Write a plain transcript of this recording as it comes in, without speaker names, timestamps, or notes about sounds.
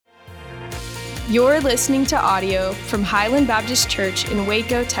You're listening to audio from Highland Baptist Church in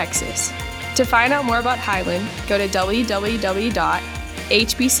Waco, Texas. To find out more about Highland, go to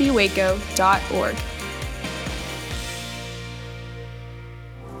www.hbcwaco.org.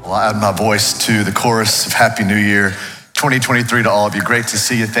 Well, I add my voice to the chorus of Happy New Year 2023 to all of you. Great to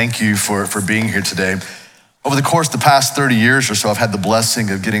see you. Thank you for being here today. Over the course of the past 30 years or so, I've had the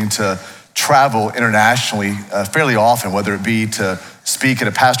blessing of getting to travel internationally fairly often, whether it be to speak at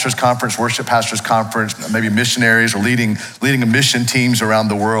a pastor's conference, worship pastor's conference, maybe missionaries or leading mission teams around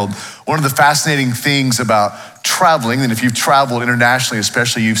the world. One of the fascinating things about traveling, and if you've traveled internationally,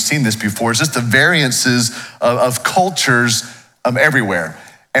 especially you've seen this before, is just the variances of cultures everywhere.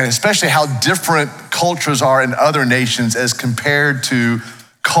 And especially how different cultures are in other nations as compared to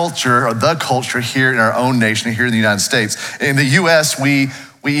culture or the culture here in our own nation, here in the United States. In the US, we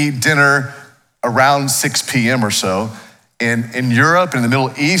eat dinner around 6 p.m. or so. In Europe and in the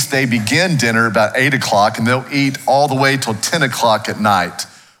Middle East, they begin dinner about 8 o'clock and they'll eat all the way till 10 o'clock at night,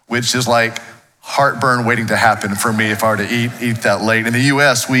 which is like heartburn waiting to happen for me if I were to eat that late. In the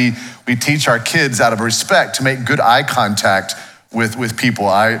US, we teach our kids out of respect to make good eye contact with people.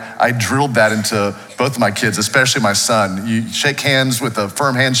 I drilled that into both of my kids, especially my son. You shake hands with a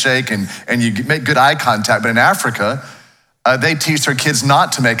firm handshake and you make good eye contact. But in Africa, they teach their kids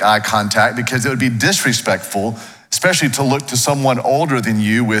not to make eye contact because it would be disrespectful, especially to look to someone older than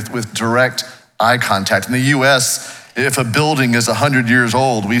you with direct eye contact. In the US, if a building is 100 years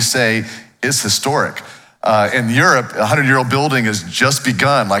old, we say it's historic. In Europe, a 100-year-old building has just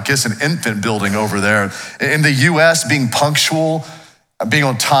begun, like it's an infant building over there. In the US, being punctual, being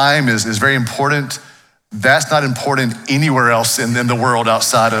on time is very important. That's not important anywhere else in the world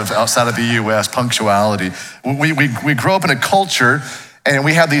outside of the US, punctuality. We grow up in a culture and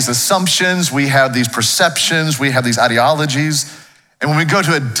we have these assumptions, we have these perceptions, we have these ideologies. And when we go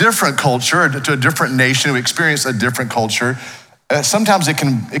to a different culture, to a different nation, we experience a different culture, sometimes it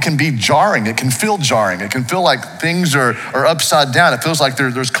can be jarring. It can feel jarring. It can feel like things are upside down. It feels like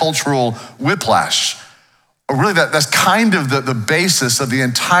there's cultural whiplash. Or really that's kind of the basis of the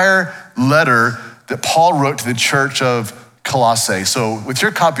entire letter that Paul wrote to the church of Colossae. So with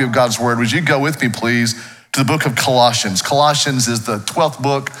your copy of God's word, would you go with me, please, to the book of Colossians. Colossians is the 12th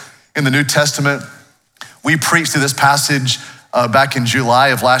book in the New Testament. We preached through this passage back in July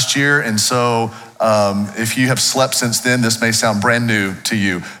of last year, and so if you have slept since then, this may sound brand new to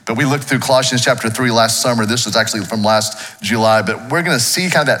you. But we looked through Colossians chapter 3 last summer. This was actually from last July, but we're gonna see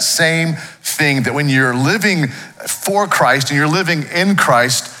kind of that same thing, that when you're living for Christ and you're living in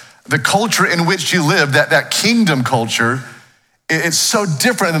Christ, the culture in which you live, that kingdom culture, it's so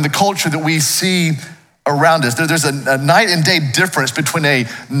different than the culture that we see around us. There's a night and day difference between a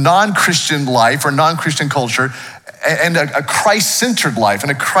non-Christian life or non-Christian culture and a Christ-centered life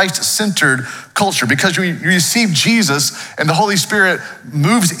and a Christ-centered culture. Because you receive Jesus and the Holy Spirit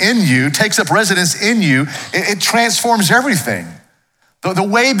moves in you, takes up residence in you, it transforms everything. The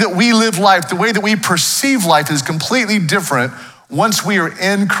way that we live life, the way that we perceive life is completely different once we are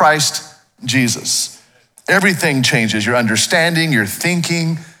in Christ Jesus. Everything changes. Your understanding, your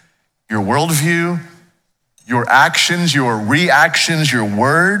thinking, your worldview, your actions, your reactions, your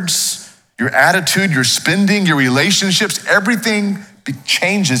words, your attitude, your spending, your relationships, everything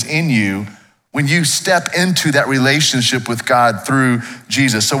changes in you when you step into that relationship with God through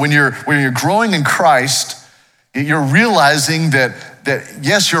Jesus. So when you're growing in Christ, you're realizing that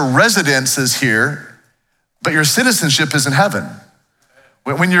yes, your residence is here, but your citizenship is in heaven.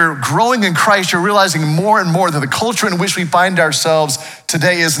 When you're growing in Christ, you're realizing more and more that the culture in which we find ourselves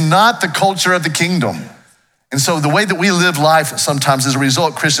today is not the culture of the kingdom. And so the way that we live life sometimes, as a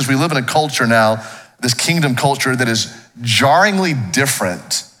result, Christians, we live in a culture now, this kingdom culture that is jarringly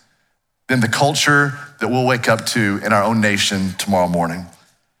different than the culture that we'll wake up to in our own nation tomorrow morning.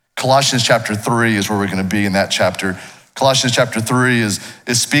 Colossians chapter 3 is where we're gonna be in that chapter. Colossians chapter 3 is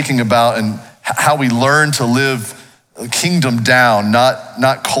speaking about and how we learn to live kingdom down,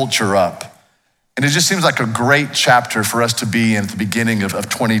 not culture up. And it just seems like a great chapter for us to be in at the beginning of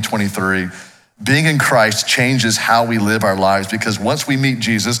 2023. Being in Christ changes how we live our lives, because once we meet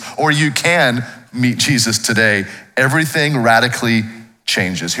Jesus, or you can meet Jesus today, everything radically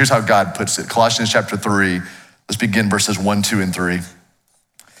changes. Here's how God puts it. Colossians chapter 3, let's begin verses 1, 2, and 3.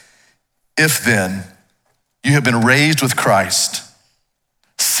 If then you have been raised with Christ,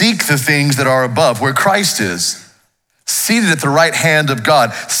 seek the things that are above, where Christ is, seated at the right hand of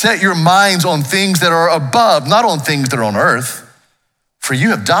God. Set your minds on things that are above, not on things that are on earth, for you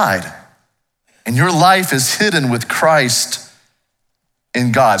have died, and your life is hidden with Christ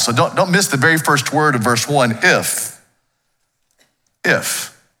in God. So don't miss the very first word of verse 1, if.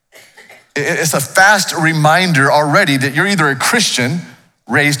 It's a fast reminder already that you're either a Christian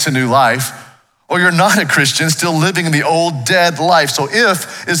raised to new life, or you're not a Christian still living in the old dead life. So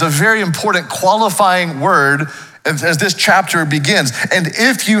if is a very important qualifying word as this chapter begins. And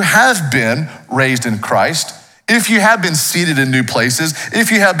if you have been raised in Christ, if you have been seated in new places,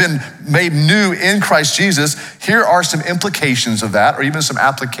 if you have been made new in Christ Jesus, here are some implications of that, or even some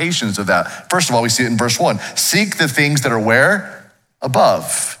applications of that. First of all, we see it in verse 1. Seek the things that are where?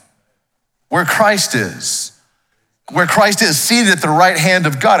 Above. Where Christ is. Where Christ is seated at the right hand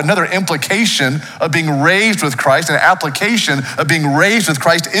of God. Another implication of being raised with Christ, an application of being raised with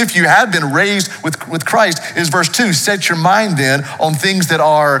Christ, if you have been raised with Christ, is verse 2. Set your mind then on things that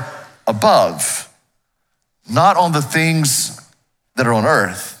are above, not on the things that are on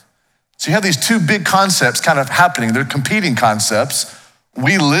earth. So you have these two big concepts kind of happening. They're competing concepts.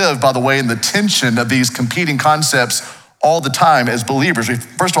 We live, by the way, in the tension of these competing concepts all the time as believers.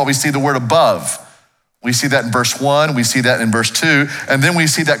 First of all, we see the word above. We see that in verse 1, we see that in verse 2, and then we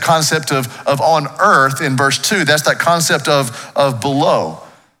see that concept of on earth in verse 2. That's that concept of below.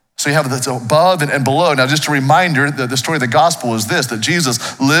 So you have this above and below. Now, just a reminder that the story of the gospel is this, that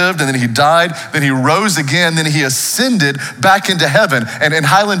Jesus lived and then he died, then he rose again, then he ascended back into heaven. And in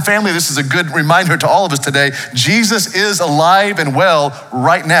Highland family, this is a good reminder to all of us today. Jesus is alive and well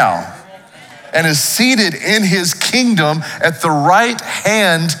right now and is seated in his kingdom at the right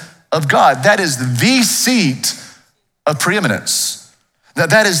hand of God. That is the seat of preeminence.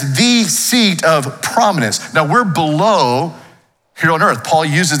 That is the seat of prominence. Now we're below here on earth. Paul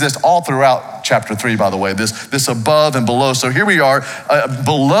uses this all throughout chapter 3, by the way, this above and below. So here we are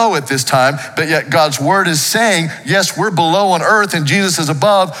below at this time, but yet God's word is saying, yes, we're below on earth and Jesus is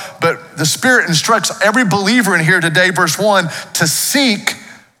above, but the Spirit instructs every believer in here today, verse 1, to seek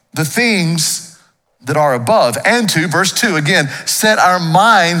the things that are above, and to, verse 2, again, set our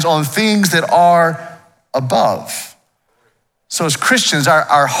minds on things that are above. So as Christians,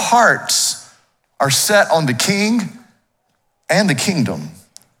 our hearts are set on the King and the kingdom,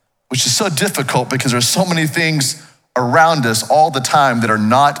 which is so difficult because there's so many things around us all the time that are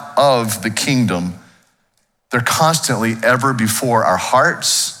not of the kingdom. They're constantly ever before our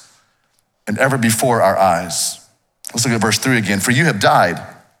hearts and ever before our eyes. Let's look at verse 3 again. For you have died,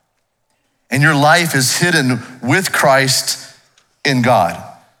 and your life is hidden with Christ in God.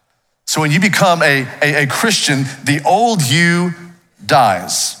 So when you become a Christian, the old you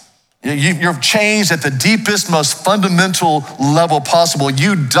dies. You're changed at the deepest, most fundamental level possible.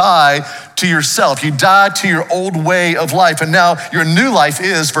 You die to yourself. You die to your old way of life. And now your new life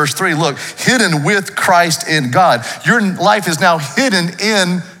is, verse 3, look, hidden with Christ in God. Your life is now hidden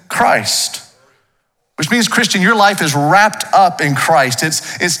in Christ. Which means, Christian, your life is wrapped up in Christ.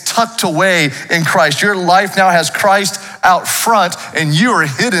 It's tucked away in Christ. Your life now has Christ out front and you are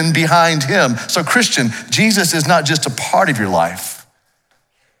hidden behind him. So Christian, Jesus is not just a part of your life.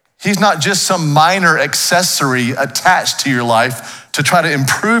 He's not just some minor accessory attached to your life to try to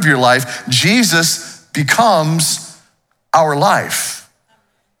improve your life. Jesus becomes our life.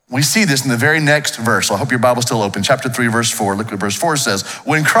 We see this in the very next verse. So I hope your Bible's still open. Chapter 3, verse 4. Look what verse 4 says.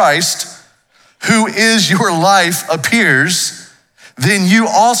 When Christ, who is your life, appears, then you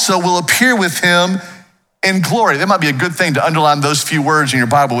also will appear with him in glory. That might be a good thing to underline those few words in your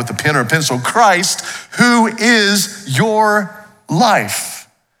Bible with a pen or a pencil. Christ, who is your life.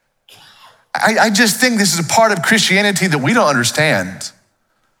 I just think this is a part of Christianity that we don't understand,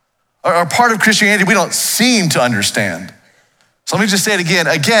 or a part of Christianity we don't seem to understand. So let me just say it again.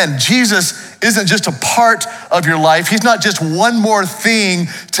 Again, Jesus isn't just a part of your life. He's not just one more thing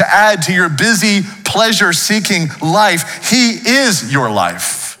to add to your busy, pleasure-seeking life. He is your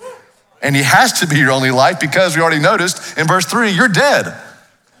life. And he has to be your only life because we already noticed in verse 3, you're dead.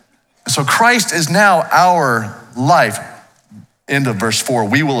 So Christ is now our life. End of verse 4,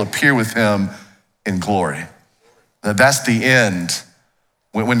 we will appear with him in glory. That's the end.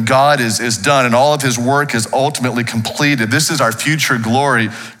 When God is done and all of his work is ultimately completed, this is our future glory,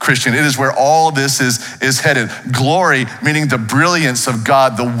 Christian. It is where all of this is headed. Glory, meaning the brilliance of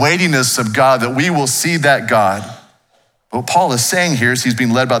God, the weightiness of God, that we will see that God. What Paul is saying here, as he's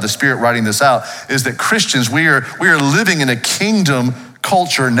being led by the Spirit writing this out, is that Christians, we are living in a kingdom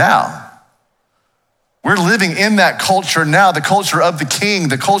culture now. We're living in that culture now, the culture of the King,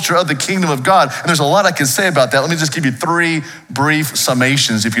 the culture of the kingdom of God. And there's a lot I can say about that. Let me just give you 3 brief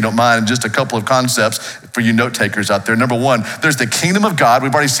summations, if you don't mind, and just a couple of concepts for you note takers out there. Number 1, there's the kingdom of God.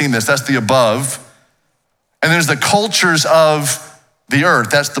 We've already seen this. That's the above. And there's the cultures of the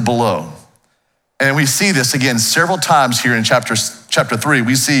earth. That's the below. And we see this again several times here in chapter 3.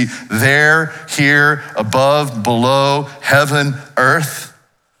 We see there, here, above, below, heaven, earth.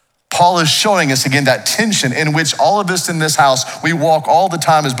 Paul Paul is showing us again that tension in which all of us in this house, we walk all the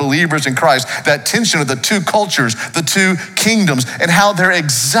time as believers in Christ, that tension of the two cultures, the two kingdoms, and how they're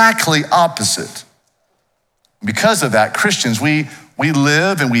exactly opposite. Because of that, Christians, we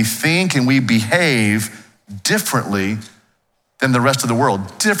live and we think and we behave differently than the rest of the world,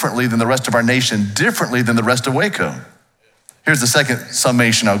 differently than the rest of our nation, differently than the rest of Waco. Here's the second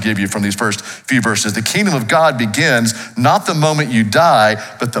summation I'll give you from these first few verses. The kingdom of God begins not the moment you die,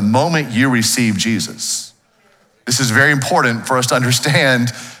 but the moment you receive Jesus. This is very important for us to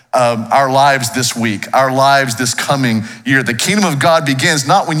understand our lives this week, our lives this coming year. The kingdom of God begins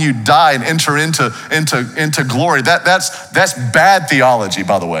not when you die and enter into glory. That's bad theology,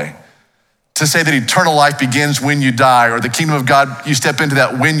 by the way. To say that eternal life begins when you die, or the kingdom of God, you step into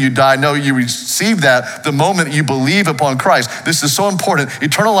that when you die. No, you receive that the moment you believe upon Christ. This is so important.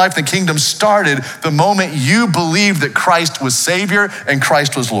 Eternal life, the kingdom started the moment you believed that Christ was Savior and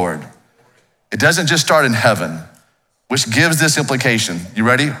Christ was Lord. It doesn't just start in heaven, which gives this implication. You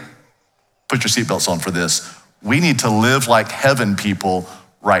ready? Put your seatbelts on for this. We need to live like heaven people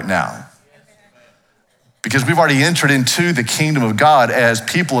right now. Because we've already entered into the kingdom of God as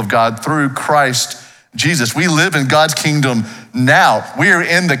people of God through Christ Jesus. We live in God's kingdom now. We are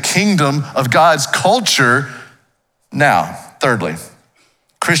in the kingdom of God's culture now. Thirdly,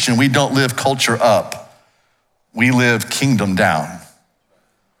 Christian, we don't live culture up. We live kingdom down.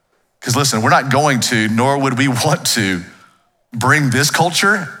 Because listen, we're not going to, nor would we want to, bring this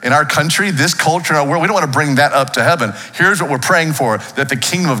culture in our country, this culture in our world. We don't want to bring that up to heaven. Here's what we're praying for, that the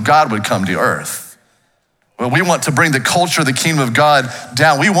kingdom of God would come to earth. Well, we want to bring the culture of the kingdom of God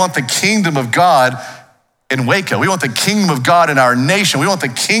down. We want the kingdom of God in Waco. We want the kingdom of God in our nation. We want the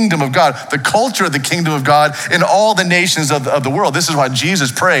kingdom of God, the culture of the kingdom of God in all the nations of the world. This is why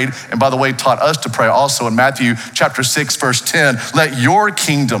Jesus prayed, and by the way, taught us to pray also in Matthew chapter 6, verse 10, let your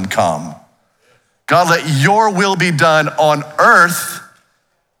kingdom come. God, let your will be done on earth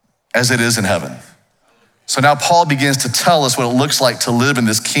as it is in heaven. So now Paul begins to tell us what it looks like to live in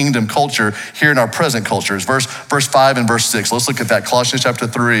this kingdom culture here in our present cultures. Verse 5 and verse 6. Let's look at that. Colossians chapter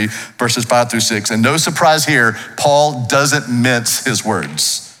 3, verses 5 through 6. And no surprise here, Paul doesn't mince his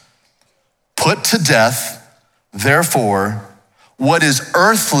words. Put to death, therefore, what is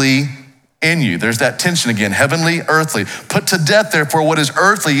earthly in you. There's that tension again, heavenly, earthly. Put to death, therefore, what is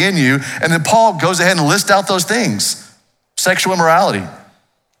earthly in you. And then Paul goes ahead and lists out those things. Sexual immorality,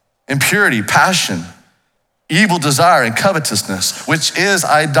 impurity, passion, evil desire, and covetousness, which is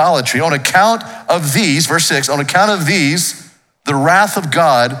idolatry. On account of these, verse 6, on account of these, the wrath of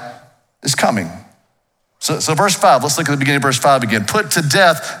God is coming. So verse 5, let's look at the beginning of verse 5 again. Put to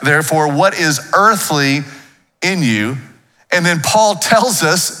death, therefore, what is earthly in you. And then Paul tells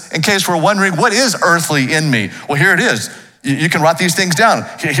us, in case we're wondering, what is earthly in me? Well, here it is. You can write these things down.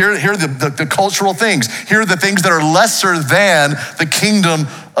 Here are the cultural things. Here are the things that are lesser than the kingdom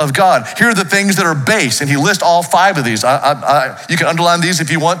of God. Here are the things that are base, and he lists all 5 of these. You can underline these if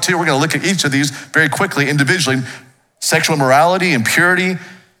you want to. We're gonna look at each of these very quickly individually. Sexual immorality, impurity,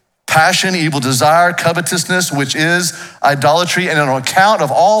 passion, evil desire, covetousness, which is idolatry. And on account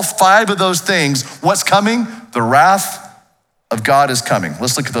of all 5 of those things, what's coming? The wrath of God is coming.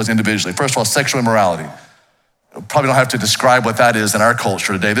 Let's look at those individually. First of all, sexual immorality. Probably don't have to describe what that is in our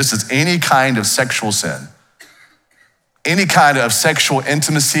culture today. This is any kind of sexual sin. Any kind of sexual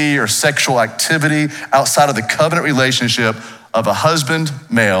intimacy or sexual activity outside of the covenant relationship of a husband,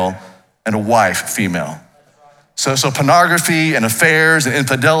 male, and a wife, female. So pornography and affairs and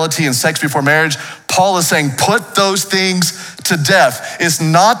infidelity and sex before marriage, Paul is saying, put those things to death. It's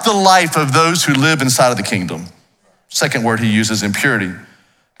not the life of those who live inside of the kingdom. Second word he uses, impurity.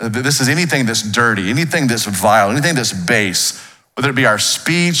 This is anything that's dirty, anything that's vile, anything that's base, whether it be our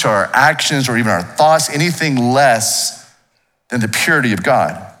speech or our actions or even our thoughts, anything less than the purity of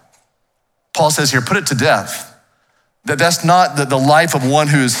God. Paul says here, put it to death. That's not the life of one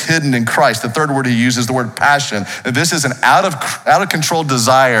who is hidden in Christ. The third word he uses, the word passion. This is an out of control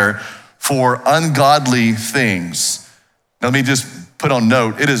desire for ungodly things. Now let me just put on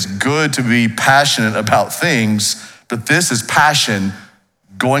note, it is good to be passionate about things, but this is passion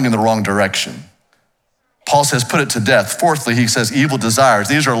going in the wrong direction. Paul says, put it to death. Fourthly, he says evil desires.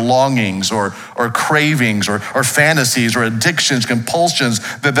 These are longings or cravings or fantasies or addictions, compulsions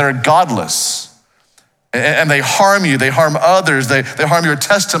that are godless. And they harm you, they harm others, they harm your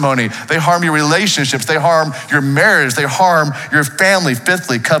testimony, they harm your relationships, they harm your marriage, they harm your family.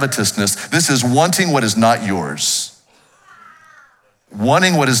 Fifthly, covetousness. This is wanting what is not yours.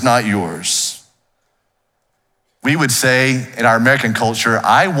 Wanting what is not yours. We would say in our American culture,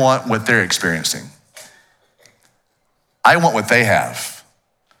 I want what they're experiencing. I want what they have.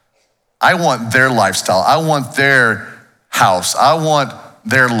 I want their lifestyle. I want their house. I want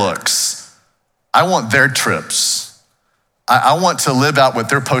their looks. I want their trips. I want to live out what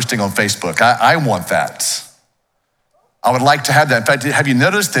they're posting on Facebook. I want that. I would like to have that. In fact, have you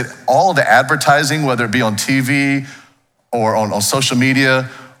noticed that all the advertising, whether it be on TV or on social media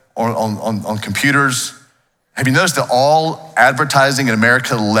or on computers, have you noticed that all advertising in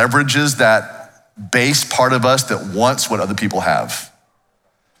America leverages that base part of us that wants what other people have?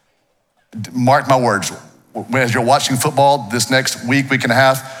 Mark my words, as you're watching football this next week and a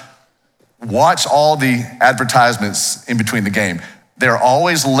half, watch all the advertisements in between the game. They're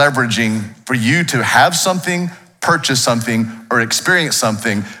always leveraging for you to have something, purchase something, or experience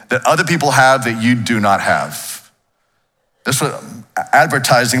something that other people have that you do not have. That's what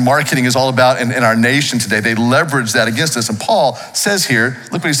advertising, marketing is all about in our nation today. They leverage that against us. And Paul says here,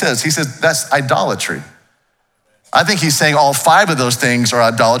 look what he says. He says that's idolatry. I think he's saying all five of those things are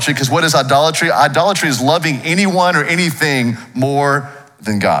idolatry, because what is idolatry? Idolatry is loving anyone or anything more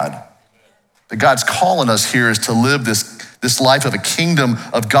than God. That God's calling us here is to live this life of a kingdom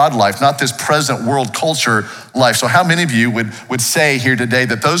of God life, not this present world culture life. So how many of you would say here today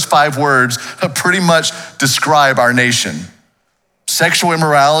that those five words pretty much describe our nation? Sexual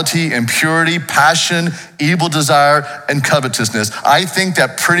immorality, impurity, passion, evil desire, and covetousness. I think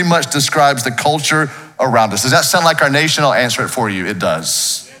that pretty much describes the culture around us. Does that sound like our nation? I'll answer it for you. It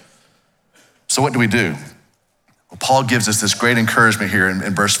does. So what do we do? Well, Paul gives us this great encouragement here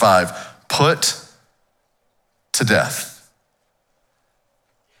in verse 5. Put to death.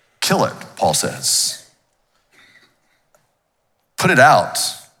 Kill it, Paul says. Put it out.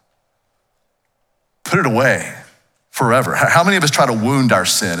 Put it away forever. How many of us try to wound our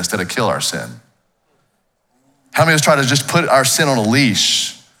sin instead of kill our sin? How many of us try to just put our sin on a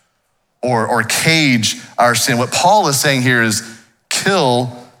leash or cage our sin? What Paul is saying here is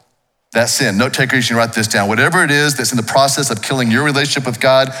kill that sin. Note takers, you can write this down. Whatever it is that's in the process of killing your relationship with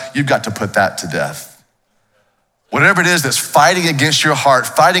God, you've got to put that to death. Whatever it is that's fighting against your heart,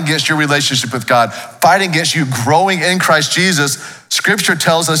 fighting against your relationship with God, fighting against you growing in Christ Jesus, Scripture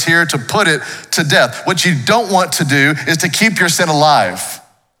tells us here to put it to death. What you don't want to do is to keep your sin alive.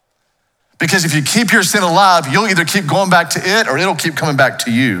 Because if you keep your sin alive, you'll either keep going back to it or it'll keep coming back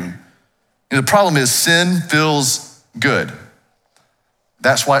to you. The problem is sin feels good.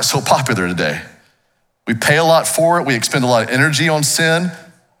 That's why it's so popular today. We pay a lot for it. We expend a lot of energy on sin.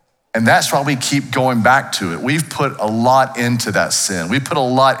 And that's why we keep going back to it. We've put a lot into that sin. We put a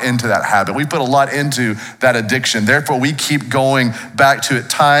lot into that habit. We put a lot into that addiction. Therefore, we keep going back to it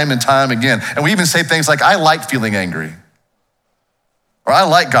time and time again. And we even say things like, I like feeling angry. Or I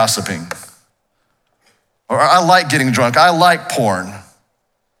like gossiping. Or I like getting drunk. I like porn.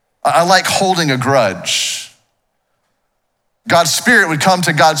 I like holding a grudge. God's Spirit would come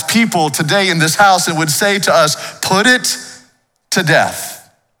to God's people today in this house and would say to us, put it to death.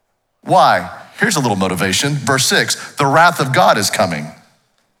 Why? Here's a little motivation. Verse 6, the wrath of God is coming.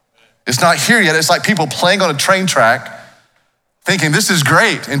 It's not here yet. It's like people playing on a train track thinking this is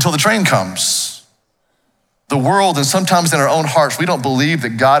great until the train comes. The world, and sometimes in our own hearts, we don't believe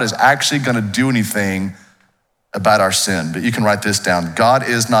that God is actually going to do anything about our sin. But you can write this down. God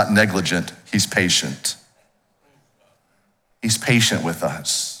is not negligent. He's patient. He's patient with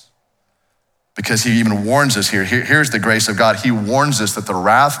us. Because he even warns us here. Here's the grace of God. He warns us that the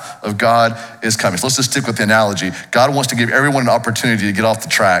wrath of God is coming. So let's just stick with the analogy. God wants to give everyone an opportunity to get off the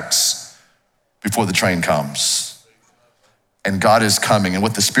tracks before the train comes. And God is coming. And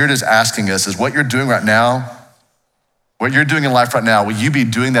what the Spirit is asking us is what you're doing right now, what you're doing in life right now, will you be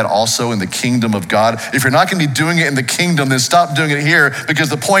doing that also in the kingdom of God? If you're not gonna be doing it in the kingdom, then stop doing it here, because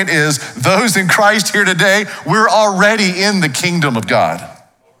the point is, those in Christ here today, we're already in the kingdom of God.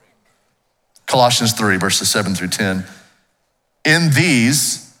 Colossians 3, verses 7 through 10. In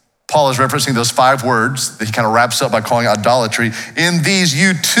these, Paul is referencing those five words that he kind of wraps up by calling idolatry. In these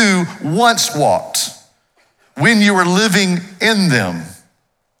you too once walked when you were living in them.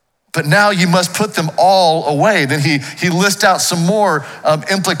 But now you must put them all away. Then he lists out some more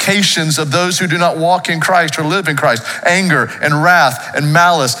implications of those who do not walk in Christ or live in Christ. Anger and wrath and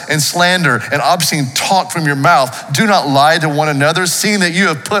malice and slander and obscene talk from your mouth. Do not lie to one another, seeing that you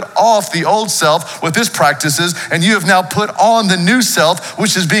have put off the old self with its practices, and you have now put on the new self,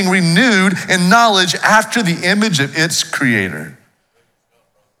 which is being renewed in knowledge after the image of its creator.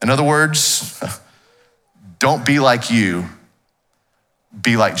 In other words, don't be like you.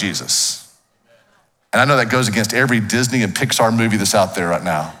 Be like Jesus. And I know that goes against every Disney and Pixar movie that's out there right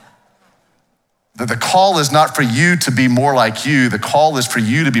now. The call is not for you to be more like you. The call is for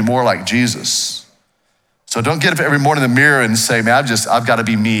you to be more like Jesus. So don't get up every morning in the mirror and say, man, I've got to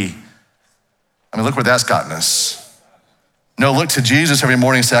be me. I mean, look where that's gotten us. No, look to Jesus every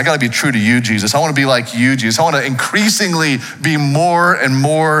morning and say, I gotta be true to you, Jesus. I wanna be like you, Jesus. I wanna increasingly be more and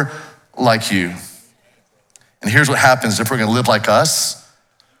more like you. And here's what happens if we're gonna live like us.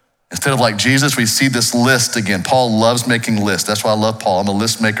 Instead of like Jesus, we see this list again. Paul loves making lists. That's why I love Paul. I'm a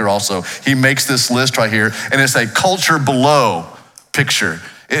list maker also. He makes this list right here, and it's a culture below picture.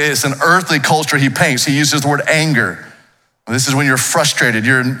 It's an earthly culture he paints. He uses the word anger. This is when you're frustrated,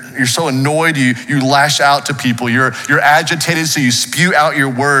 you're so annoyed, you lash out to people, you're agitated, so you spew out your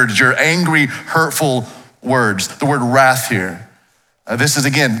words, your angry, hurtful words. The word wrath here. This is,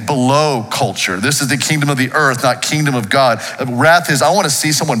 again, below culture. This is the kingdom of the earth, not kingdom of God. Wrath is, I want to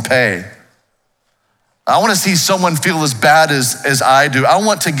see someone pay. I want to see someone feel as bad as I do. I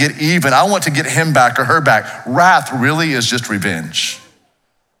want to get even. I want to get him back or her back. Wrath really is just revenge.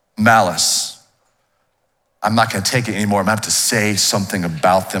 Malice. I'm not gonna take it anymore. I'm gonna have to say something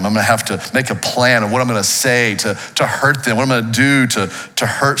about them. I'm gonna have to make a plan of what I'm gonna say to hurt them, what I'm gonna do to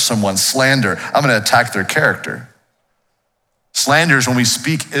hurt someone. Slander, I'm gonna attack their character. Slander is when we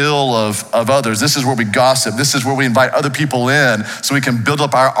speak ill of others. This is where we gossip. This is where we invite other people in so we can build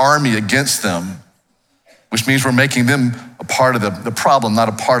up our army against them, which means we're making them a part of the problem, not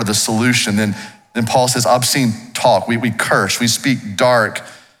a part of the solution. Then Paul says, obscene talk. We curse, we speak dark,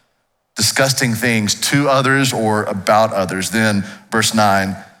 disgusting things to others or about others. Then verse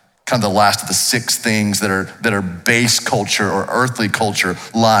 9, kind of the last of the 6 things that are base culture or earthly culture,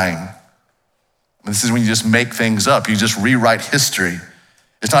 lying. And this is when you just make things up. You just rewrite history.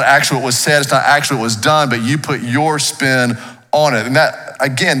 It's not actually what was said. It's not actually what was done, but you put your spin on it. And that,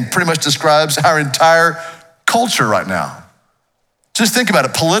 again, pretty much describes our entire culture right now. Just think about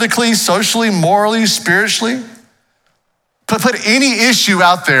it, politically, socially, morally, spiritually. Put any issue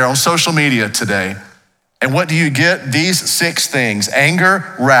out there on social media today, and what do you get? These 6 things: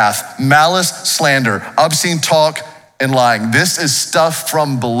 anger, wrath, malice, slander, obscene talk, and lying. This is stuff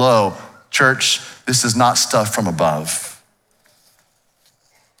from below. Church, this is not stuff from above.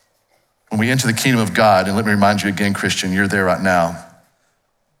 When we enter the kingdom of God, and let me remind you again, Christian, you're there right now.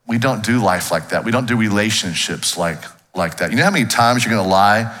 We don't do life like that. We don't do relationships like that. You know how many times you're gonna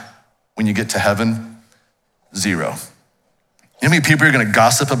lie when you get to heaven? 0. You know how many people you're gonna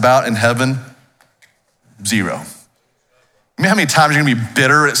gossip about in heaven? 0. You know how many times you're gonna be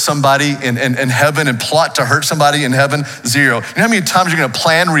bitter at somebody in heaven and plot to hurt somebody in heaven? 0. You know how many times you're gonna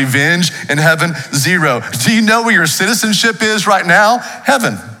plan revenge in heaven? 0. Do you know where your citizenship is right now?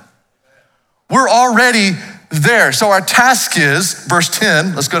 Heaven. We're already there. So our task is, verse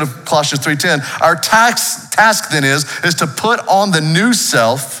 10, let's go to Colossians 3:10. Our task then is to put on the new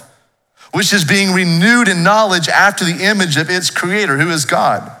self, which is being renewed in knowledge after the image of its creator, who is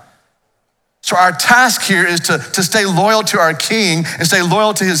God. So our task here is to stay loyal to our King and stay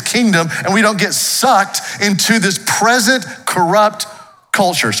loyal to his kingdom, and we don't get sucked into this present corrupt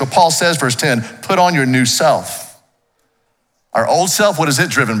culture. So Paul says, verse 10, put on your new self. Our old self, what is it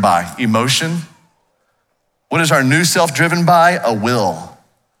driven by? Emotion. What is our new self driven by? A will.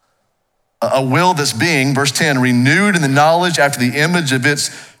 A will that's being, verse 10, renewed in the knowledge after the image of its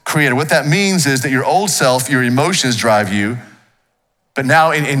creator. What that means is that your old self, your emotions drive you, but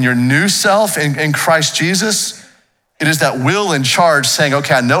now in your new self, in Christ Jesus, it is that will in charge saying,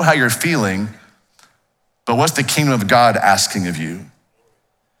 okay, I know how you're feeling, but what's the kingdom of God asking of you?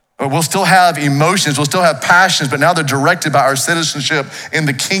 We'll still have emotions, we'll still have passions, but now they're directed by our citizenship in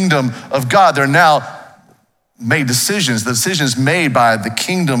the kingdom of God. They're now made decisions, the decisions made by the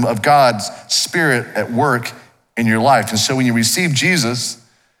kingdom of God's Spirit at work in your life. And so when you receive Jesus,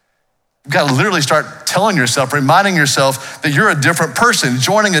 you've got to literally start telling yourself, reminding yourself that you're a different person,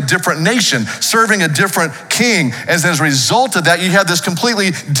 joining a different nation, serving a different king. As a result of that, you have this completely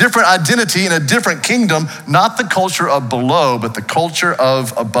different identity in a different kingdom, not the culture of below, but the culture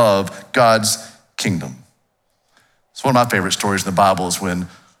of above, God's kingdom. It's one of my favorite stories in the Bible is when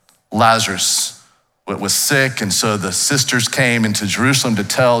Lazarus was sick, and so the sisters came into Jerusalem to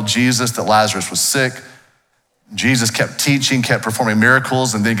tell Jesus that Lazarus was sick. Jesus kept teaching, kept performing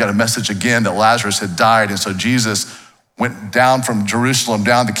miracles, and then got a message again that Lazarus had died. And so Jesus went down from Jerusalem,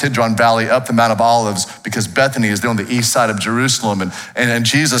 down the Kidron Valley, up the Mount of Olives, because Bethany is there on the east side of Jerusalem. And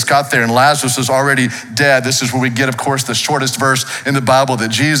Jesus got there, and Lazarus was already dead. This is where we get, of course, the shortest verse in the Bible,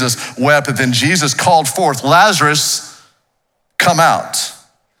 that Jesus wept. But then Jesus called forth, Lazarus, come out.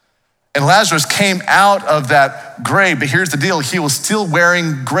 And Lazarus came out of that grave, but here's the deal, he was still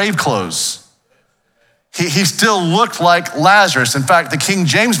wearing grave clothes. He still looked like Lazarus. In fact, the King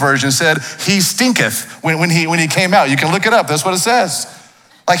James Version said, he stinketh when he came out. You can look it up, that's what it says.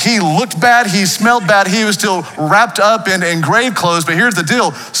 Like he looked bad, he smelled bad, he was still wrapped up in grave clothes. But here's the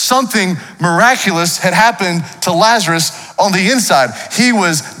deal, something miraculous had happened to Lazarus on the inside. He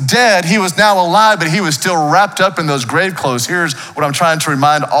was dead, he was now alive, but he was still wrapped up in those grave clothes. Here's what I'm trying to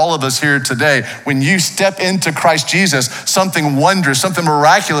remind all of us here today. When you step into Christ Jesus, something wondrous, something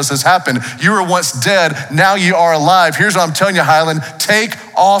miraculous has happened. You were once dead, now you are alive. Here's what I'm telling you, Highland, take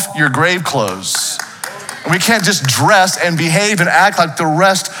off your grave clothes. We can't just dress and behave and act like the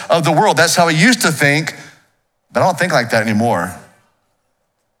rest of the world. That's how I used to think, but I don't think like that anymore.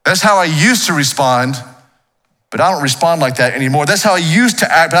 That's how I used to respond, but I don't respond like that anymore. That's how I used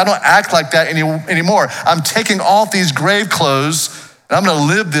to act, but I don't act like that anymore. I'm taking off these grave clothes, and I'm gonna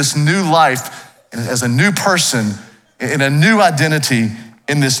live this new life as a new person, in a new identity,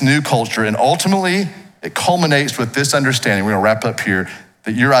 in this new culture. And ultimately, it culminates with this understanding. We're gonna wrap up here,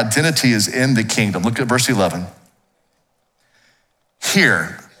 that your identity is in the kingdom. Look at verse 11.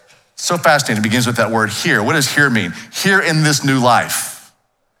 Here, so fascinating, it begins with that word here. What does here mean? Here in this new life.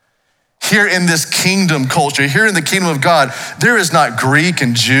 Here in this kingdom culture, here in the kingdom of God, there is not Greek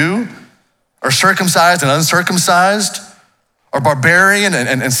and Jew, or circumcised and uncircumcised, or barbarian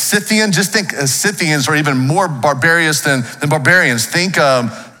and Scythian. Just think Scythians are even more barbarous than barbarians. Think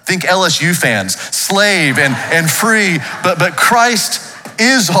LSU fans, slave and free, but Christ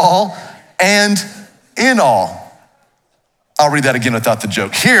is all and in all. I'll read that again without the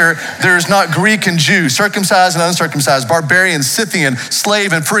joke. Here, there's not Greek and Jew, circumcised and uncircumcised, barbarian, Scythian,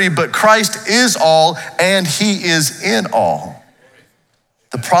 slave and free, but Christ is all and he is in all.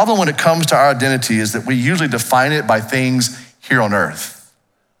 The problem when it comes to our identity is that we usually define it by things here on earth.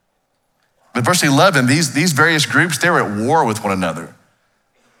 But verse 11, these various groups, they're at war with one another,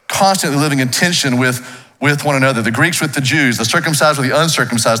 constantly living in tension with one another. The Greeks with the Jews, the circumcised with the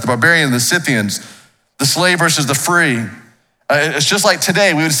uncircumcised, the barbarian, the Scythians, the slave versus the free. It's just like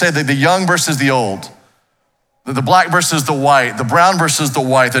today, we would say that the young versus the old, the black versus the white, the brown versus the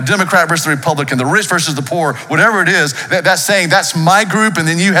white, the Democrat versus the Republican, the rich versus the poor, whatever it is, that's saying that's my group and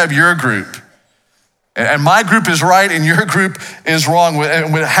then you have your group. And my group is right and your group is wrong.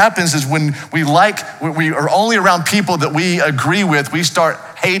 And what happens is when we are only around people that we agree with, we start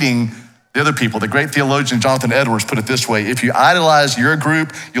hating the other people. The great theologian Jonathan Edwards put it this way: if you idolize your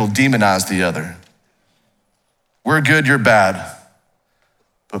group, you'll demonize the other. We're good, you're bad.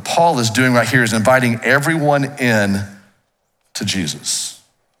 But Paul is doing right here is inviting everyone in to Jesus,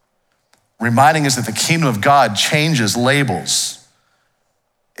 reminding us that the kingdom of God changes labels.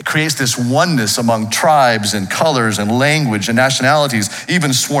 It creates this oneness among tribes and colors and language and nationalities,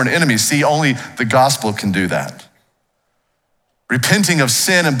 even sworn enemies. See, only the gospel can do that. Repenting of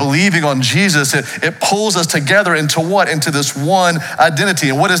sin and believing on Jesus, it pulls us together into what? Into this one identity.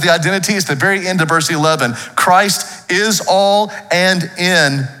 And what is the identity? It's the very end of verse 11. Christ is all and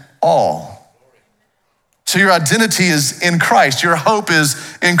in all. So your identity is in Christ. Your hope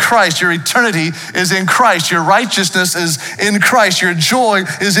is in Christ. Your eternity is in Christ. Your righteousness is in Christ. Your joy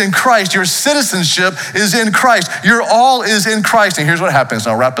is in Christ. Your citizenship is in Christ. Your all is in Christ. And here's what happens,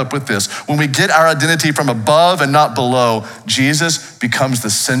 and I'll wrap up with this. When we get our identity from above and not below, Jesus becomes the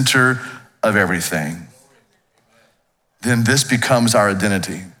center of everything. Then this becomes our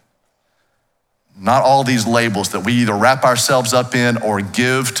identity. Not all these labels that we either wrap ourselves up in or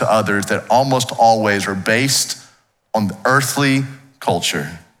give to others that almost always are based on the earthly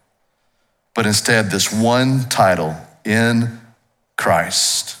culture, but instead this one title, in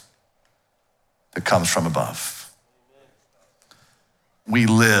Christ, that comes from above. We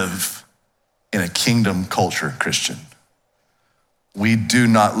live in a kingdom culture, Christian. We do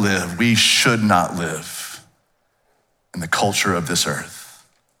not live, we should not live in the culture of this earth.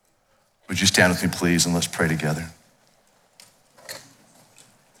 Would you stand with me, please, and let's pray together.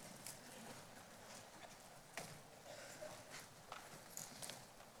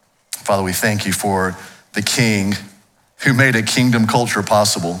 Father, we thank you for the King who made a kingdom culture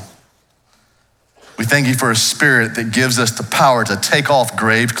possible. We thank you for a spirit that gives us the power to take off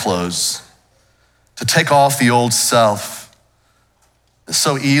grave clothes, to take off the old self that's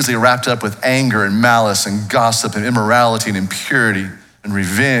so easily wrapped up with anger and malice and gossip and immorality and impurity and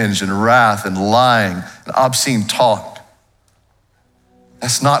revenge and wrath and lying and obscene talk.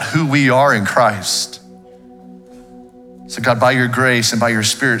 That's not who we are in Christ. So God, by your grace and by your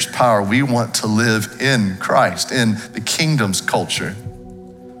Spirit's power, we want to live in Christ, in the kingdom's culture,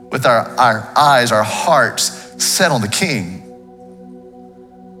 with our eyes, our hearts set on the King.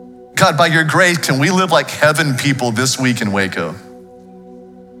 God, by your grace, can we live like heaven people this week in Waco?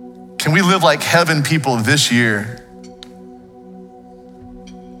 Can we live like heaven people this year?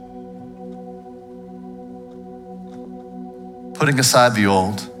 putting aside the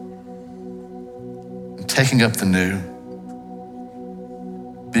old and taking up the new,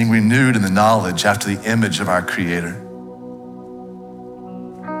 being renewed in the knowledge after the image of our Creator.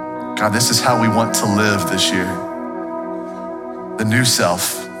 God, this is how we want to live this year. The new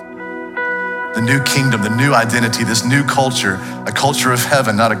self, the new kingdom, the new identity, this new culture, a culture of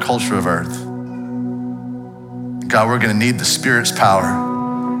heaven, not a culture of earth. God, we're gonna need the Spirit's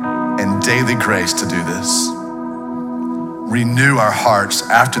power and daily grace to do this. Renew our hearts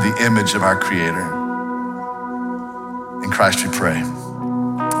after the image of our Creator. In Christ we pray.